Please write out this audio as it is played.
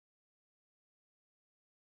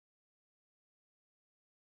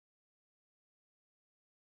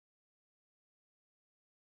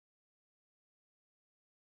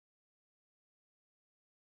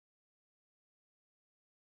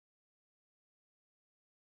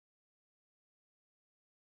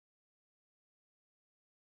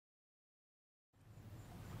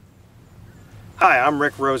Hi, I'm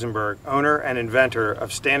Rick Rosenburg, owner and inventor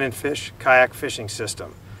of Stand and Fish Kayak Fishing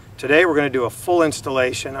System. Today we're going to do a full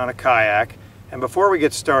installation on a kayak, and before we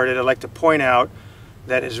get started I'd like to point out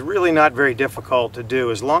that it's really not very difficult to do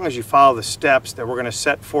as long as you follow the steps that we're going to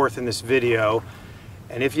set forth in this video,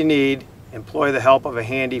 and if you need, employ the help of a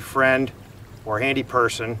handy friend or handy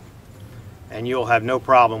person and you'll have no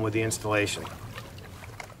problem with the installation.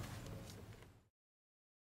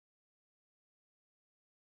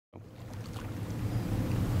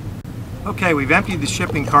 Okay, we've emptied the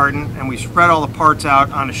shipping carton and we spread all the parts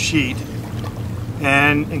out on a sheet,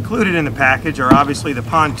 and included in the package are obviously the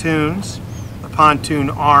pontoons, the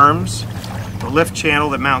pontoon arms, the lift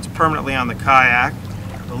channel that mounts permanently on the kayak,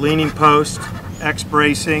 the leaning post,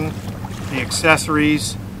 X-bracing, the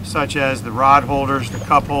accessories such as the rod holders, the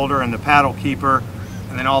cup holder, and the paddle keeper,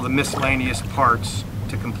 and then all the miscellaneous parts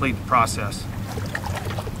to complete the process.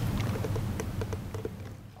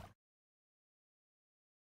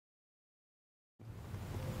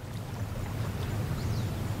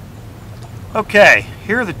 Okay,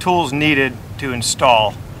 here are the tools needed to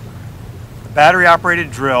install. A battery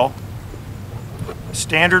operated drill. A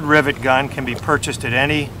standard rivet gun can be purchased at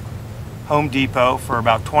any Home Depot for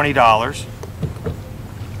about $20.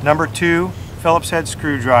 Number 2 Phillips head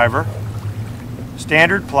screwdriver.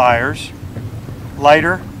 Standard pliers.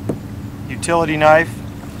 Lighter. Utility knife.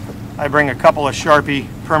 I bring a couple of Sharpie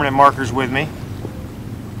permanent markers with me.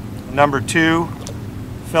 Number 2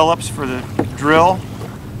 Phillips for the drill.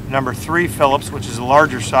 Number 3 Phillips, which is a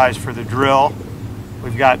larger size for the drill.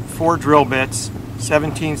 We've got 4 drill bits,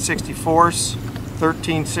 17/64,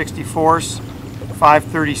 13/64,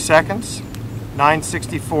 5/32,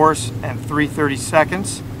 9/64, and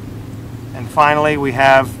 3/32. And finally we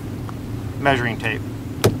have measuring tape.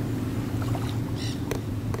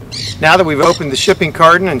 Now that we've opened the shipping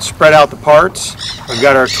carton and spread out the parts, we've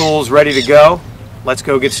got our tools ready to go. Let's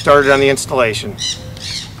go get started on the installation.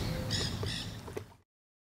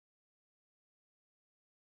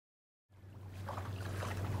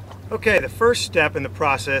 Okay, the first step in the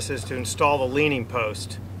process is to install the leaning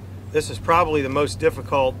post. This is probably the most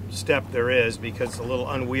difficult step there is because it's a little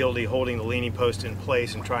unwieldy holding the leaning post in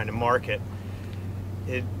place and trying to mark it.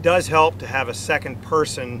 It does help to have a second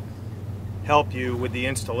person help you with the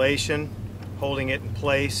installation, holding it in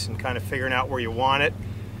place and kind of figuring out where you want it.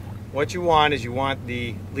 What you want is you want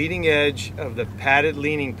the leading edge of the padded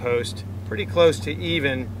leaning post pretty close to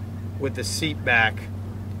even with the seat back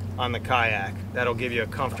on the kayak. That'll give you a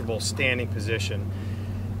comfortable standing position.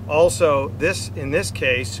 Also, in this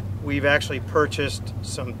case, we've actually purchased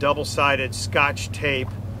some double-sided Scotch tape,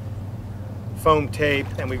 foam tape,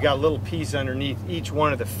 and we've got a little piece underneath each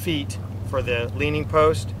one of the feet for the leaning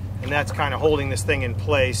post, and that's kind of holding this thing in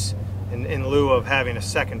place in lieu of having a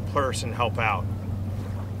second person help out.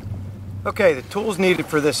 Okay, the tools needed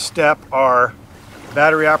for this step are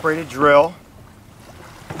battery-operated drill,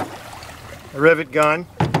 a rivet gun,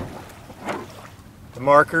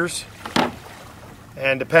 markers,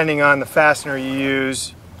 and depending on the fastener you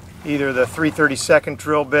use, either the 3/32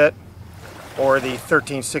 drill bit or the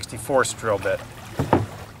 13/64 drill bit.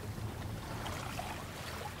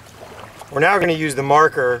 We're now going to use the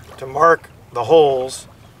marker to mark the holes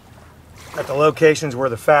at the locations where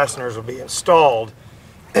the fasteners will be installed.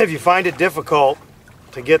 If you find it difficult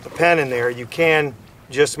to get the pen in there, you can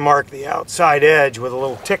just mark the outside edge with a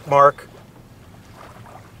little tick mark,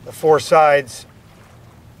 the 4 sides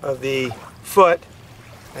of the foot,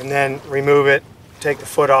 and then remove it, take the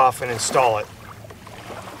foot off, and install it.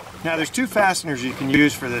 Now there's 2 fasteners you can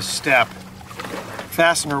use for this step.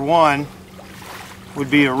 Fastener 1 would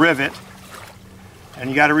be a rivet, and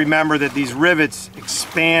you got to remember that these rivets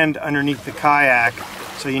expand underneath the kayak,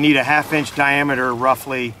 so you need a 1/2 inch diameter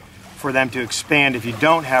roughly for them to expand if you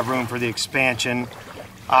don't have room for the expansion.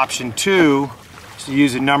 Option 2 is to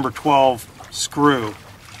use a number 12 screw.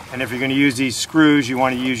 And if you're going to use these screws, you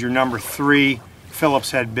want to use your number 3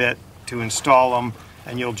 Phillips head bit to install them,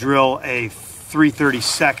 and you'll drill a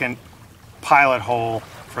 3/32 pilot hole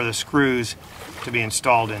for the screws to be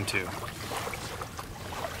installed into.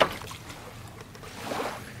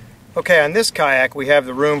 Okay, on this kayak we have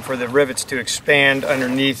the room for the rivets to expand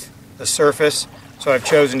underneath the surface, so I've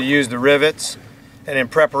chosen to use the rivets, and in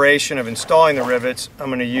preparation of installing the rivets, I'm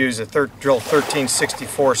going to use a drill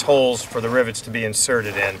 13/64 holes for the rivets to be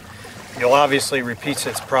inserted in. You'll obviously repeat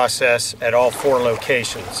this process at all 4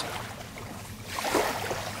 locations.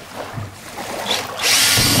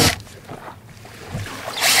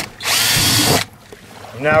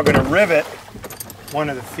 I'm now going to rivet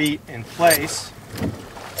one of the feet in place.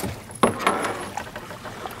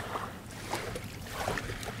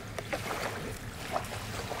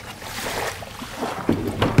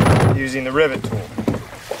 using the rivet tool.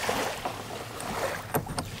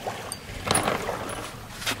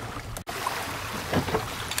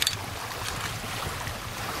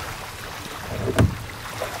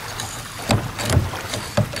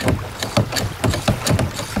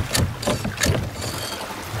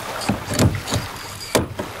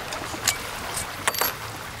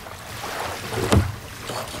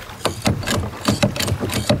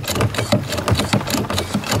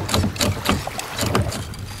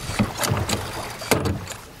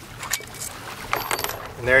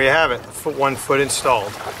 And there you have it, 1 foot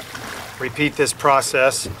installed. Repeat this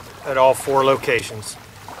process at all 4 locations.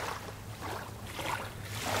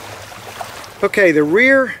 Okay, the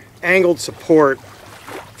rear angled support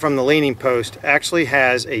from the leaning post actually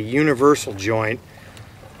has a universal joint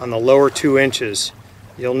on the lower 2 inches.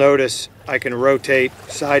 You'll notice I can rotate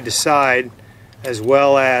side to side, as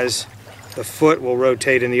well as the foot will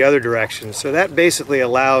rotate in the other direction. So that basically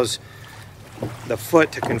allows the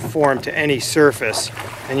foot to conform to any surface,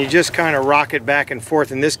 and you just kind of rock it back and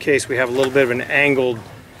forth. In this case we have a little bit of an angled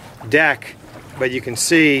deck, but you can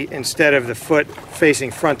see instead of the foot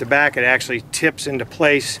facing front to back, it actually tips into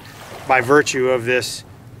place by virtue of this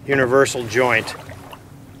universal joint.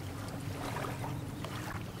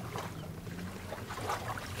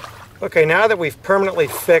 Okay, now that we've permanently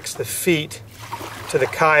fixed the feet to the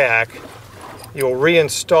kayak, you'll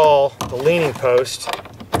reinstall the leaning post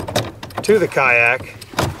to the kayak,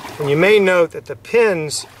 and you may note that the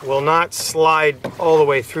pins will not slide all the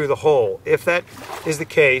way through the hole. If that is the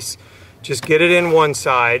case, just get it in one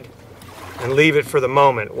side and leave it for the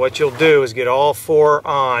moment. What you'll do is get all 4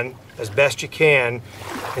 on as best you can,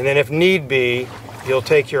 and then if need be, you'll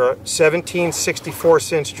take your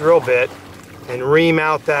 17/64" drill bit and ream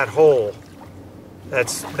out that hole.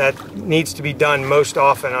 That needs to be done most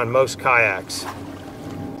often on most kayaks.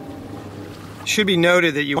 It should be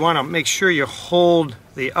noted that you want to make sure you hold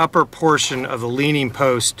the upper portion of the leaning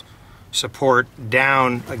post support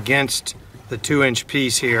down against the 2-inch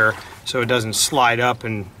piece here so it doesn't slide up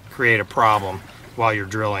and create a problem while you're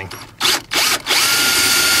drilling.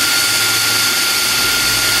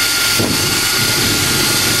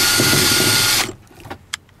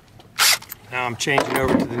 Now I'm changing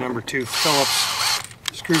over to the number 2 Phillips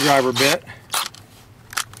screwdriver bit.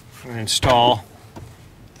 I'm going to install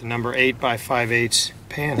the number 8x5/8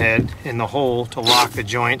 pan head in the hole to lock the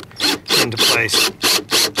joint into place.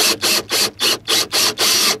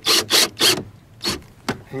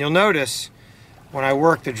 And you'll notice when I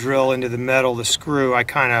work the drill into the metal, the screw, I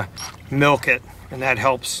kind of milk it, and that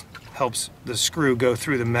helps the screw go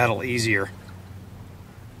through the metal easier.